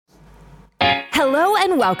Hello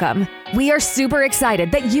and welcome. We are super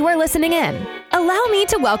excited that you are listening in. Allow me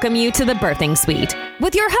to welcome you to the Birthing Suite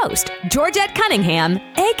with your host, Georgette Cunningham,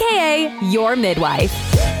 aka your midwife.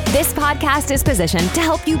 This podcast is positioned to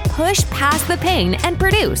help you push past the pain and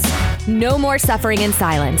produce. No more suffering in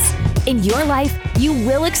silence. In your life, you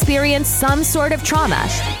will experience some sort of trauma,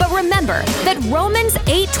 but remember that Romans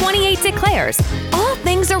 8:28 declares, all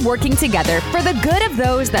things are working together for the good of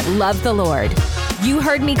those that love the Lord. You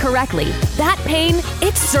heard me correctly. That pain,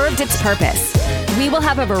 it served its purpose. We will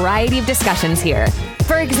have a variety of discussions here.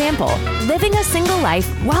 For example, living a single life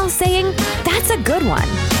while saying, that's a good one.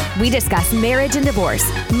 We discuss marriage and divorce,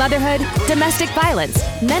 motherhood, domestic violence,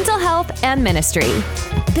 mental health, and ministry.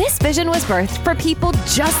 This vision was birthed for people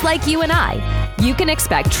just like you and I. You can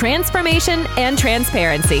expect transformation and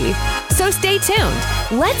transparency. So stay tuned.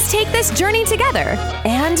 Let's take this journey together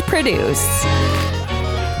and produce.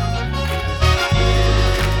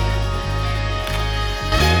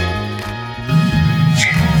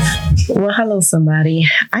 Well, hello, somebody.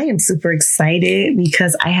 I am super excited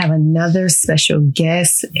because I have another special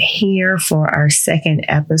guest here for our second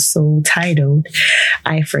episode titled,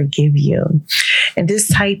 I Forgive You. And this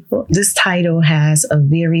title has a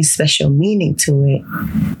very special meaning to it.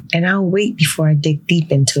 And I'll wait before I dig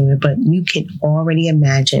deep into it, but you can already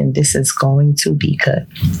imagine this is going to be good.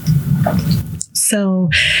 So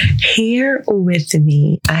here with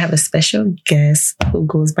me, I have a special guest who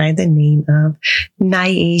goes by the name of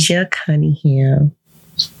Nyasia Cunningham.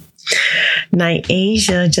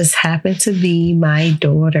 Nyasia just happened to be my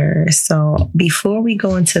daughter. So before we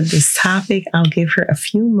go into this topic, I'll give her a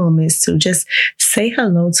few moments to just say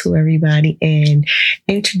hello to everybody and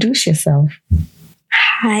introduce yourself.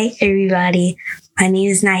 Hi, everybody. My name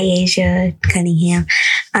is Nyasia Cunningham.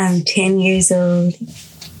 I'm 10 years old.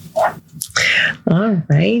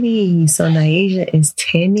 Alrighty. So Nyasia is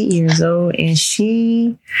 10 years old and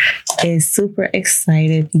she is super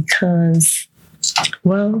excited because,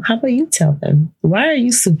 well, how about you tell them? Why are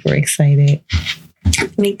you super excited?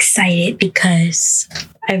 I'm excited because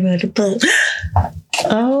I wrote a book.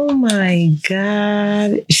 Oh my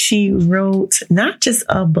God. She wrote not just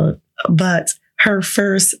a book, but her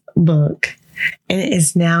first book, and it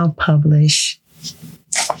is now published.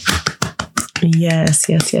 Yes.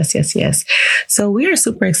 So we are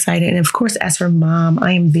super excited. And of course, as her mom,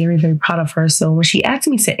 I am very, very proud of her. So when she asked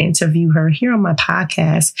me to interview her here on my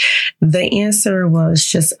podcast, the answer was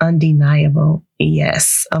just undeniable.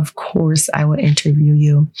 Yes, of course, I will interview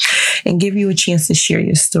you and give you a chance to share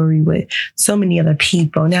your story with so many other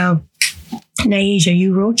people. Now, Nyasia,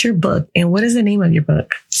 you wrote your book. And what is the name of your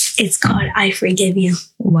book? It's called I Forgive You.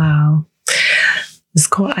 Wow. It's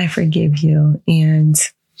called I Forgive You. And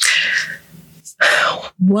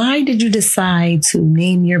why did you decide to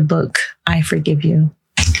name your book I Forgive You?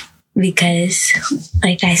 Because,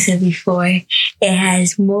 like I said before, it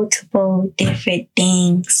has multiple different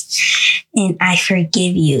things. And I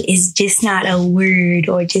forgive you. It's just not a word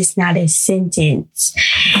or just not a sentence.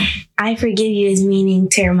 I forgive you is meaning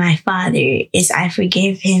to my father. Is I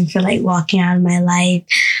forgive him for walking out of my life,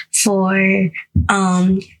 for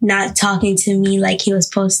not talking to me like he was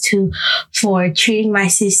supposed to, for treating my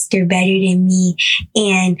sister better than me,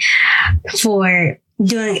 and for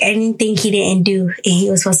doing anything he didn't do and he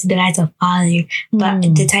was supposed to do as a father. But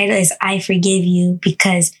the title is I Forgive You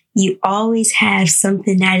because you always have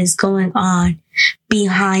something that is going on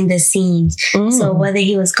behind the scenes. So whether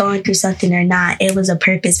he was going through something or not, it was a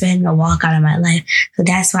purpose for him to walk out of my life. So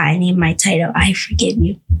that's why I named my title I Forgive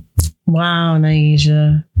You. Wow,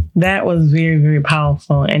 Nyasia. That was very, very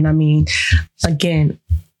powerful. And I mean, again,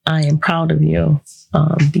 I am proud of you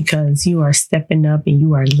because you are stepping up and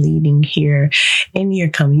you are leading here in your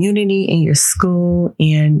community, in your school,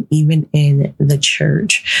 and even in the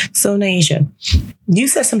church. So, Nyasia, you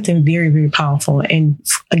said something very, very powerful. And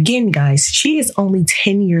again, guys, she is only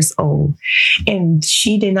 10 years old and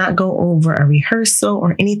she did not go over a rehearsal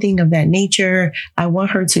or anything of that nature. I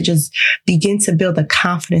want her to just begin to build the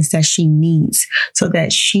confidence that she needs so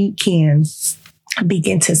that she can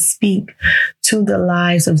begin to speak to the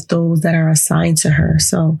lives of those that are assigned to her.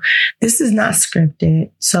 So this is not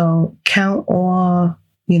scripted. So count all,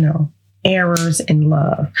 errors in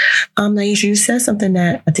love. Nyasia, you said something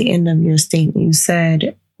that at the end of your statement, you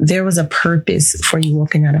said there was a purpose for you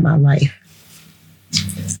walking out of my life.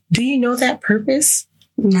 Do you know that purpose?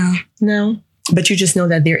 No. But you just know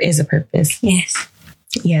that there is a purpose.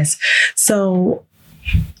 Yes. So,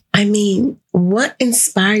 I mean, what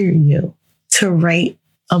inspired you to write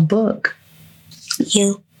a book?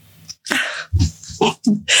 You.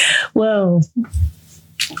 Well,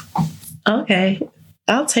 okay.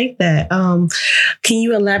 I'll take that. Can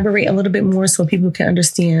you elaborate a little bit more so people can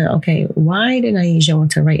understand, okay, why did Nyasia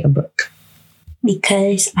want to write a book?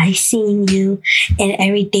 Because I seen you and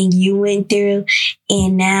everything you went through,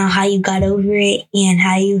 and now how you got over it and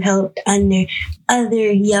how you helped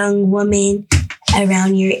other young women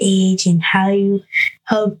around your age, and how you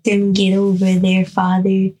helped them get over their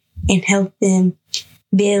father and help them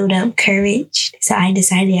build up courage. So I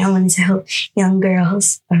decided I wanted to help young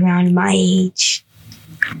girls around my age.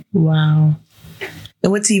 Wow.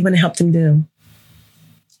 And what do you want to help them do?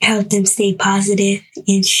 Help them stay positive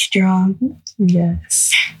and strong.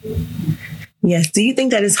 Yes. Yes. Do you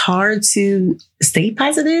think that it's hard to stay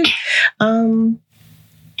positive?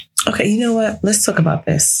 Okay, you know what? Let's talk about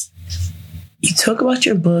this. You talk about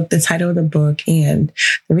your book, the title of the book, and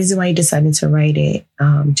the reason why you decided to write it,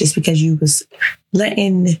 just because you was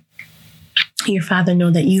letting your father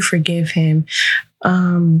know that you forgive him.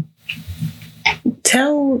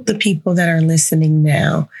 Tell the people that are listening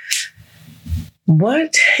now,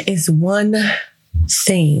 what is one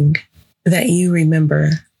thing that you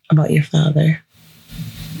remember about your father?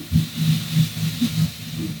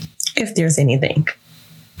 If there's anything.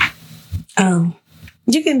 Oh.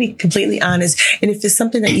 You can be completely honest. And if there's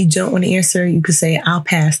something that you don't want to answer, you could say, I'll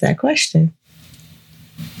pass that question.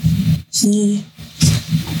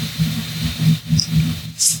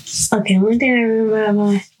 Okay, one thing I remember about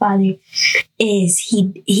my father is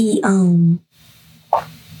he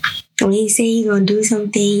when he say he gonna do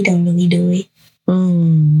something, he don't really do it.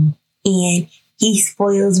 And he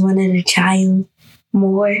spoils one of the child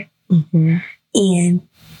more. Mm-hmm. And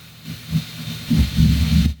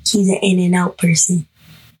he's an in and out person.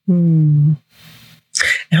 And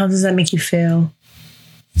how does that make you feel?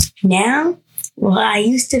 Now, well, I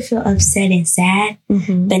used to feel upset and sad,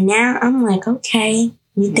 but now I'm like, okay,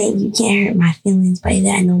 you think you can't hurt my feelings by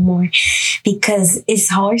that no more, because it's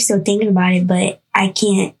hard still thinking about it, but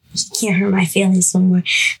he can't hurt my feelings no more,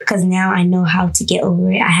 because now I know how to get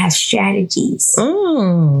over it. I have strategies.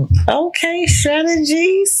 Okay,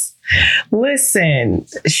 strategies. Listen,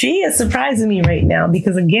 she is surprising me right now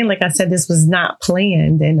because, again, like I said, this was not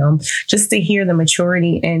planned. And just to hear the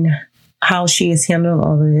maturity and how she is handling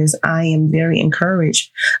all of this, I am very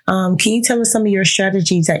encouraged. Can you tell us some of your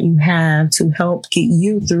strategies that you have to help get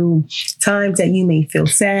you through times that you may feel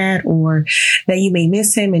sad or that you may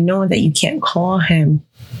miss him, and knowing that you can't call him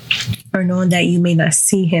or knowing that you may not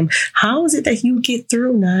see him? How is it that you get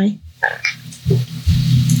through, Nye?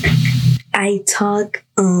 I talk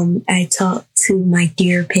to my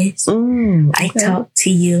therapist. I talk to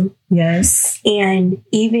you. Yes. And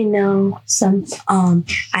even though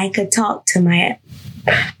I could talk to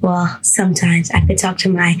sometimes I could talk to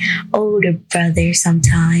my older brother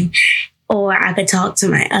sometime, or I could talk to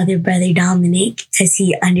my other brother, Dominic, because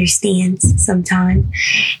he understands sometimes.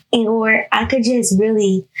 Or I could just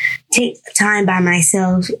really take time by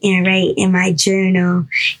myself and write in my journal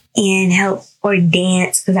and help, or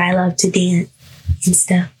dance, because I love to dance and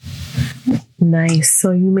stuff. Nice.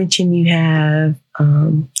 So you mentioned you have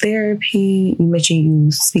therapy. You mentioned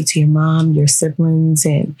you speak to your mom, your siblings,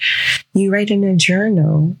 and you write in a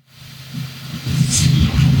journal.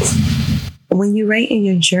 When you write in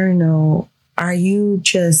your journal, are you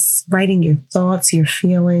just writing your thoughts, your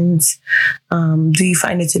feelings? Do you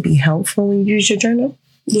find it to be helpful when you use your journal?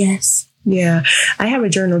 Yes. Yeah. I have a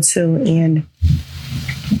journal too, and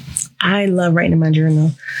I love writing in my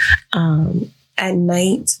journal. At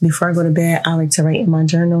night, before I go to bed, I like to write in my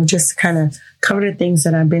journal just to kind of cover the things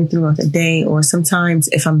that I've been through throughout the day. Or sometimes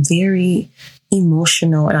if I'm very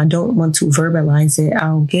emotional and I don't want to verbalize it,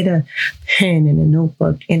 I'll get a pen and a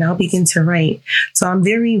notebook and I'll begin to write. So I'm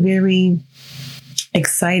very, very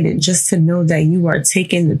excited just to know that you are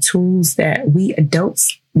taking the tools that we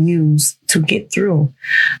adults use to get through.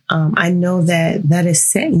 I know that is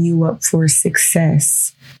setting you up for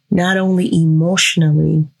success, not only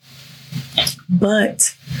emotionally,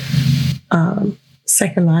 but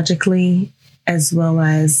psychologically, as well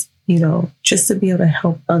as, just to be able to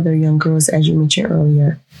help other young girls, as you mentioned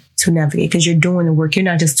earlier, to navigate, because you're doing the work. You're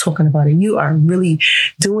not just talking about it. You are really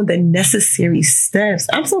doing the necessary steps.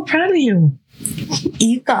 I'm so proud of you.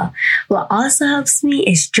 You go. What also helps me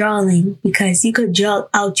is drawing, because you could draw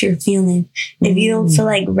out your feeling. If you don't feel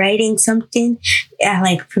like writing something,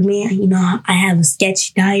 like for me, I have a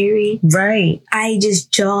sketch diary. Right. I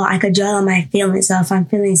just draw. I could draw on my feelings. So if I'm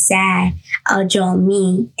feeling sad, I'll draw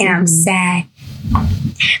me and I'm sad.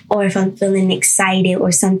 Or if I'm feeling excited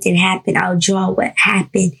or something happened, I'll draw what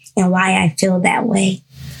happened and why I feel that way.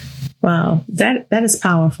 Wow, that is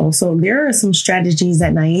powerful. So there are some strategies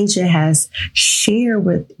that Nyasia has shared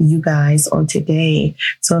with you guys on today.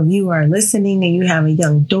 So if you are listening and you have a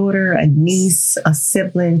young daughter, a niece, a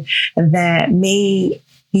sibling that may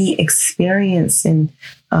be experiencing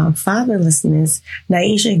fatherlessness,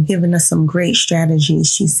 Nyasia has given us some great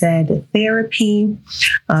strategies. She said therapy,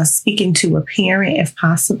 speaking to a parent if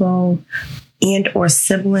possible, and or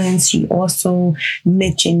siblings. She also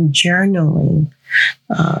mentioned journaling.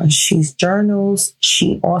 She's journals.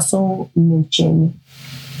 She also mentioned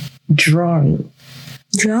drawing.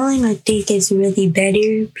 Drawing, I think, is really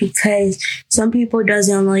better because some people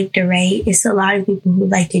doesn't like to write. It's a lot of people who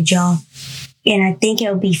like to draw. And I think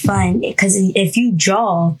it'll be fun because if you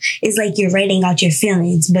draw, it's like you're writing out your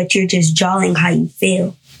feelings, but you're just drawing how you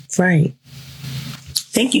feel. Right.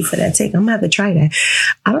 Thank you for that take. I'm going to have to try that.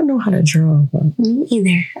 I don't know how to draw. Me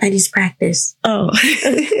either. I just practice. Oh,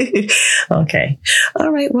 okay.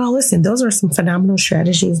 All right. Well, listen, those are some phenomenal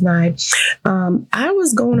strategies, Nye. I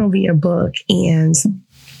was going over your book and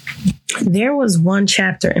there was one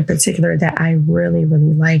chapter in particular that I really,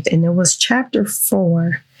 really liked. And it was chapter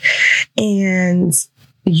 4. And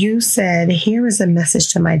you said, here is a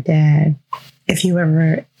message to my dad. If you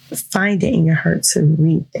ever find it in your heart to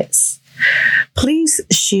read this. Please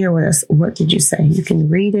share with us, what did you say? You can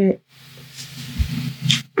read it.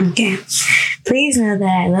 Okay. Please know that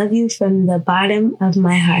I love you from the bottom of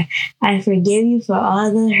my heart. I forgive you for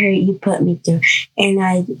all the hurt you put me through. And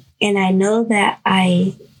I know that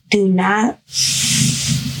I do not,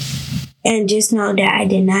 and just know that I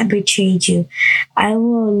did not betray you. I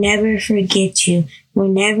will never forget you.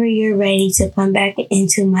 Whenever you're ready to come back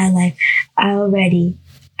into my life, I'll be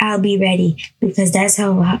ready because that's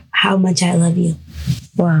how much I love you.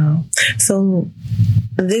 Wow. So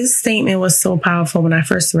this statement was so powerful. When I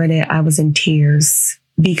first read it, I was in tears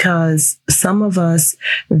because some of us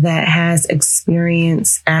that has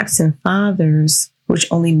experienced absent fathers, which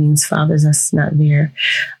only means fathers that's not there,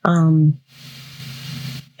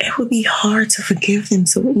 it would be hard to forgive them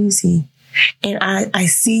so easy. And I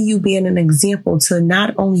see you being an example to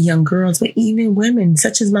not only young girls, but even women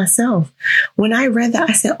such as myself. When I read that,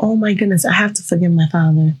 I said, oh my goodness, I have to forgive my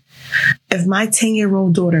father. If my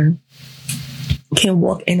 10-year-old daughter can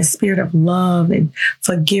walk in a spirit of love and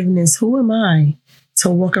forgiveness, who am I to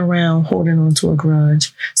walk around holding on to a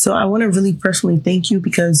grudge? So I want to really personally thank you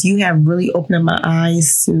because you have really opened up my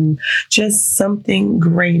eyes to just something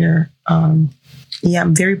greater. Yeah,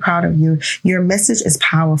 I'm very proud of you. Your message is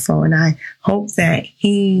powerful, and I hope that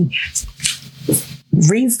he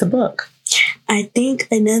reads the book. I think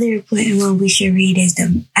another important one I should read is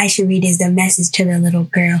the message to the little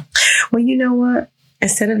girl. Well, you know what?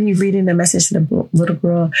 Instead of you reading the message to the little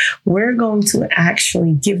girl, we're going to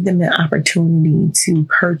actually give them an opportunity to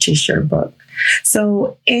purchase your book.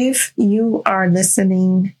 So if you are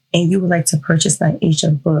listening and you would like to purchase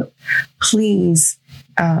Nyasia's book, please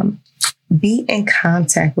be in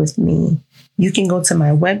contact with me. You can go to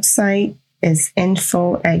my website. It's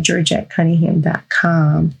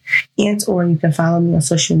info@GeorgetteCunningham.com. And or you can follow me on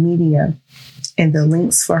social media. And the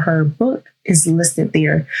links for her book is listed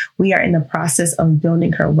there. We are in the process of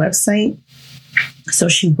building her website. So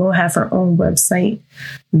she will have her own website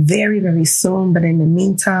very, very soon. But in the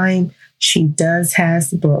meantime, she does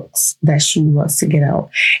has books that she wants to get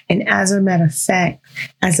out. And as a matter of fact,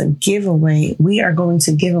 as a giveaway, we are going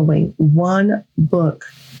to give away one book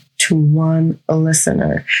to one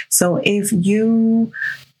listener. So if you,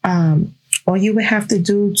 all you would have to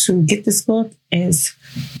do to get this book is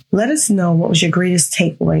let us know what was your greatest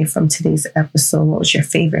takeaway from today's episode. What was your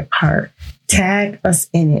favorite part? Tag us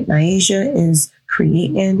in it. Nyasia is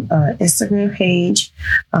creating an Instagram page.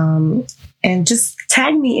 And just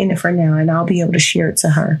tag me in it for now, and I'll be able to share it to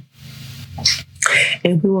her.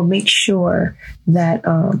 And we will make sure that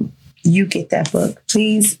you get that book.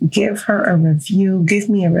 Please give her a review. Give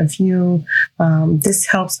me a review. This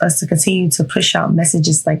helps us to continue to push out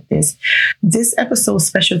messages like this. This episode is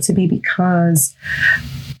special to me because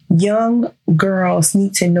young girls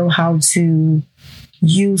need to know how to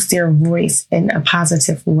use their voice in a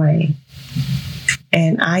positive way.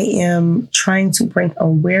 And I am trying to bring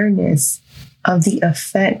awareness of the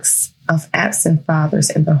effects of absent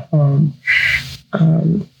fathers in the home.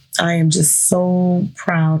 I am just so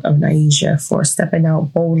proud of Nyasia for stepping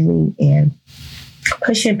out boldly and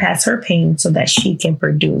pushing past her pain so that she can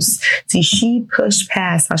produce. See, she pushed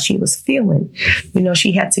past how she was feeling. You know,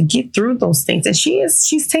 she had to get through those things. And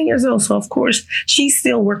she's 10 years old. So of course she's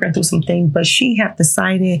still working through some things, but she have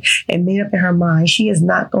decided and made up in her mind, she is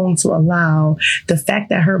not going to allow the fact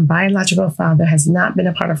that her biological father has not been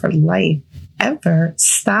a part of her life ever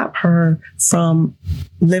stop her from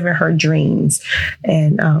living her dreams.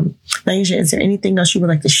 And Nyasia, is there anything else you would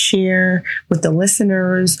like to share with the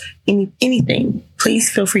listeners? Anything? Please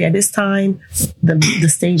feel free at this time. The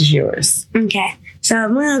stage is yours. Okay. So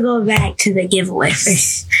I'm going to go back to the giveaway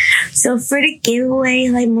first. So for the giveaway,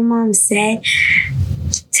 like my mom said,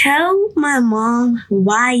 tell my mom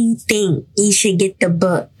why you think you should get the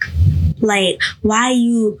book. Like, why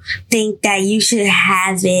you think that you should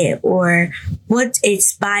have it, or what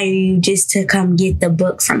inspired you just to come get the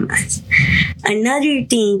book from us. Another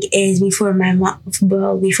thing is, before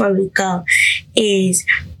we go, is,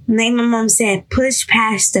 like my mom said, push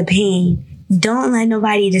past the pain. Don't let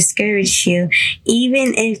nobody discourage you,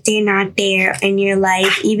 even if they're not there in your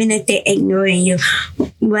life, even if they're ignoring you.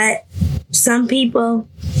 But some people,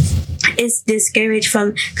 it's discouraged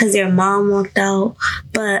from because their mom walked out.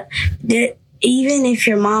 But even if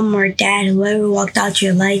your mom or dad, whoever walked out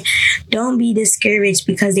your life, don't be discouraged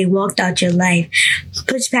because they walked out your life.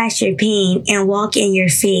 Push past your pain and walk in your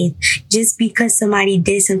faith. Just because somebody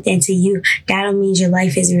did something to you, that don't mean your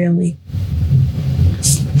life is ruined.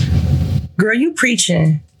 Girl, you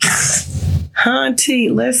preaching. Auntie,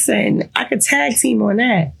 listen, I could tag team on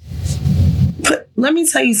that. But let me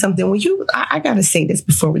tell you something. I got to say this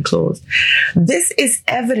before we close. This is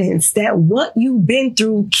evidence that what you've been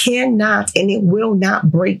through cannot and it will not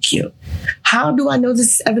break you. How do I know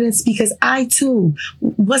this is evidence? Because I too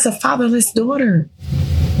was a fatherless daughter.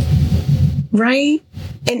 Right?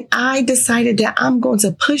 And I decided that I'm going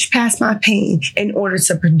to push past my pain in order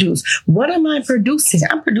to produce. What am I producing?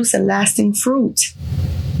 I'm producing lasting fruit.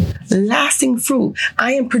 Lasting fruit.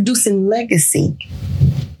 I am producing legacy.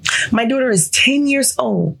 My daughter is 10 years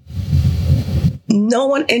old. No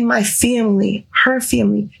one in my family, her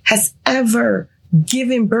family, has ever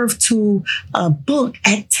given birth to a book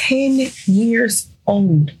at 10 years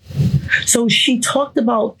old. So she talked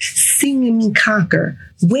about seeing me conquer.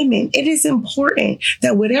 Women, it is important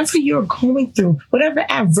that whatever you're going through, whatever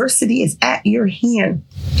adversity is at your hand,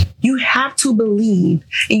 you have to believe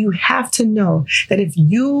and you have to know that if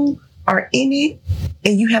you are in it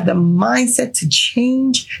and you have the mindset to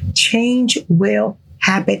change will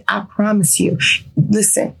happen. I promise you.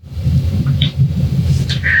 Listen,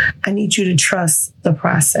 I need you to trust the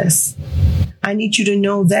process. I need you to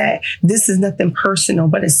know that this is nothing personal,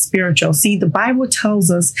 but it's spiritual. See, the Bible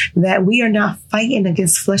tells us that we are not fighting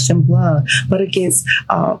against flesh and blood, but against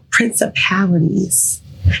principalities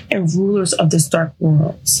and rulers of this dark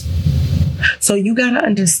world. So you got to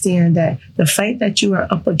understand that the fight that you are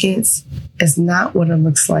up against is not what it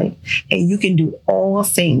looks like. And you can do all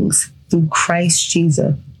things through Christ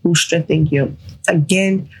Jesus, who strengthens you.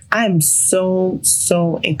 Again, I am so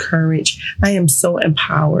encouraged. I am so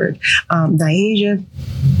empowered. Nyasia,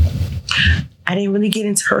 I didn't really get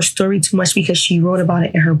into her story too much because she wrote about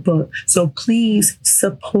it in her book. So please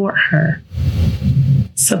support her.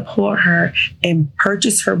 Support her and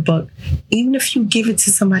purchase her book. Even if you give it to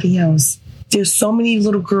somebody else. There's so many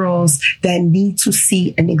little girls that need to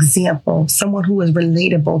see an example, someone who is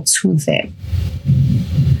relatable to them.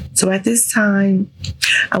 So at this time,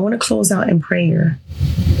 I want to close out in prayer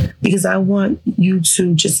because I want you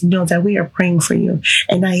to just know that we are praying for you.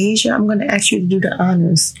 And Nyasia, I'm going to ask you to do the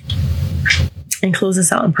honors and close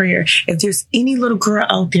us out in prayer. If there's any little girl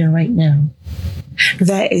out there right now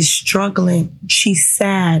that is struggling, she's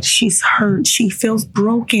sad, she's hurt, she feels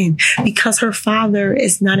broken because her father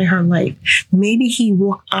is not in her life. Maybe he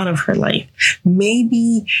walked out of her life.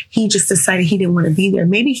 Maybe he just decided he didn't want to be there.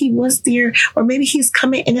 Maybe he was there, or maybe he's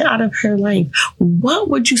coming in and out of her life. What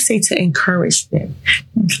would you say to encourage them?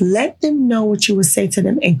 Let them know what you would say to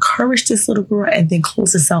them. Encourage this little girl and then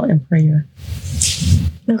close us out in prayer.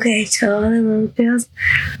 Okay, to all the little girls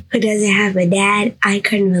who doesn't have a dad, I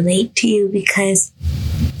can relate to you because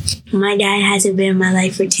my dad hasn't been in my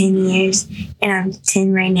life for 10 years and I'm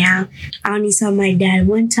 10 right now. I only saw my dad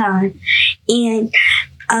one time. And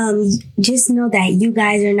just know that you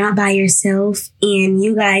guys are not by yourself and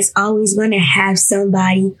you guys always going to have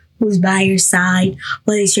somebody who's by your side,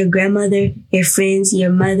 whether it's your grandmother, your friends,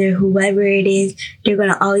 your mother, whoever it is, they're going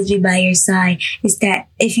to always be by your side. It's that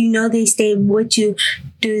if you know they stay with you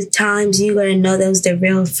through times, you're going to know those are the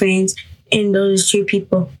real friends and those are true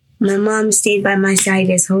people. My mom stayed by my side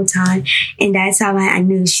this whole time, and that's how I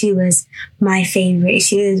knew she was my favorite.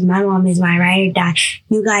 My mom is my ride or die.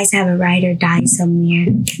 You guys have a ride or die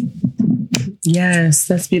somewhere. Yes,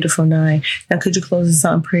 that's beautiful, Nye. Now, could you close us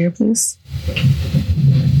out in prayer, please?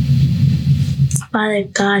 Father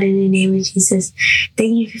God, in the name of Jesus,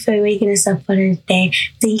 thank you for waking us up for this day.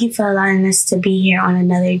 Thank you for allowing us to be here on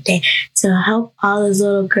another day to help all those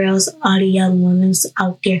little girls, all the young women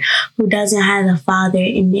out there who doesn't have a father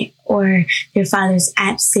in there, or their father's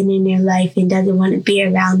absent in their life and doesn't want to be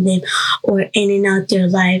around them or in and out their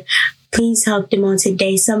life. Please help them on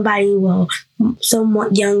today. Some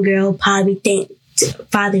young girl probably think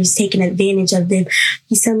father's taking advantage of them.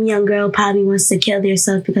 Some young girl probably wants to kill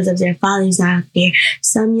themselves because of their father's not there.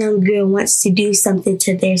 Some young girl wants to do something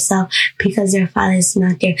to themselves because their father's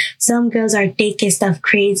not there. Some girls are thinking stuff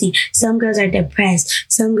crazy. Some girls are depressed.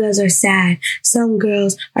 Some girls are sad. Some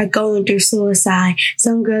girls are going through suicide.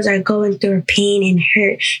 Some girls are going through pain and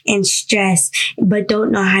hurt and stress, but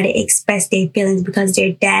don't know how to express their feelings because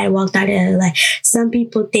their dad walked out of their life. Some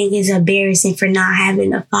people think it's embarrassing for not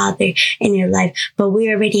having a father in their life. But we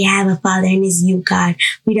already have a father, and it's you, God.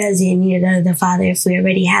 We doesn't need another father if we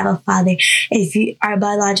already have a father. If our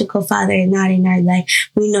biological father is not in our life,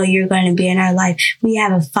 we know you're going to be in our life. We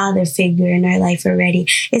have a father figure in our life already.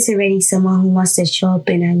 It's already someone who wants to show up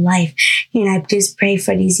in our life. And I just pray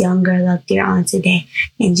for these young girls out there on today.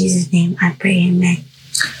 In Jesus' name, I pray,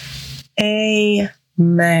 amen.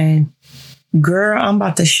 Amen. Girl, I'm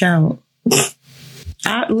about to shout.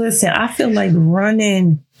 I feel like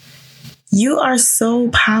running. You are so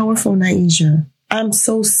powerful, Nyasia. I'm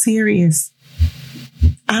so serious.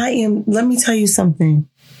 Let me tell you something.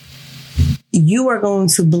 You are going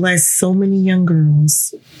to bless so many young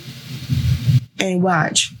girls. And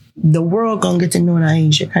watch, the world going to get to know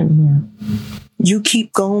Nyasia Cunningham. You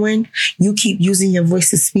keep going. You keep using your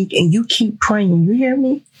voice to speak, and you keep praying. You hear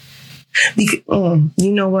me? You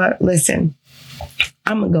know what? Listen,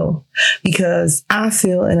 I'm going to go because I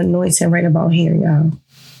feel an anointing right about here, y'all.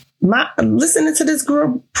 Listening to this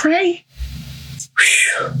girl pray,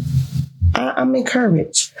 I'm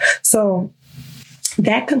encouraged. So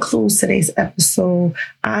that concludes today's episode.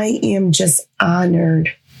 I am just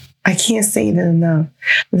honored. I can't say that enough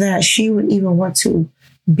that she would even want to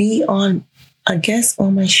be a guest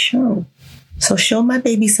on my show. So show my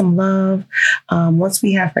baby some love. Once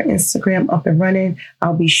we have her Instagram up and running,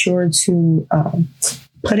 I'll be sure to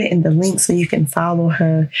put it in the link so you can follow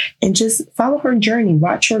her and just follow her journey.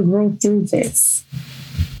 Watch her grow through this.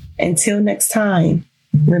 Until next time,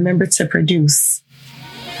 remember to produce.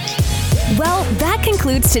 Well, that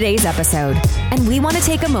concludes today's episode, and we want to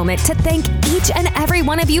take a moment to thank each and every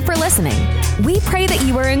one of you for listening. We pray that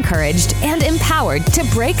you are encouraged and empowered to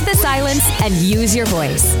break the silence and use your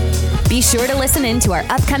voice. Be sure to listen in to our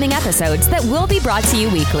upcoming episodes that will be brought to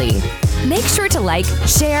you weekly. Make sure to like,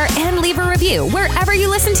 share, and leave a review wherever you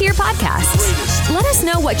listen to your podcasts. Let us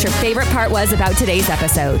know what your favorite part was about today's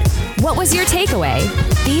episode. What was your takeaway?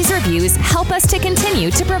 These reviews help us to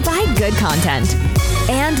continue to provide good content.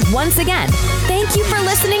 And once again, thank you for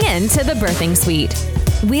listening in to The Birthing Suite.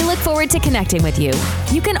 We look forward to connecting with you.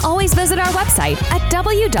 You can always visit our website at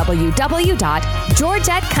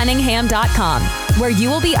www.georgettecunningham.com, where you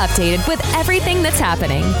will be updated with everything that's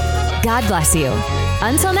happening. God bless you.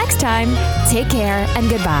 Until next time, take care and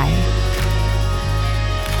goodbye.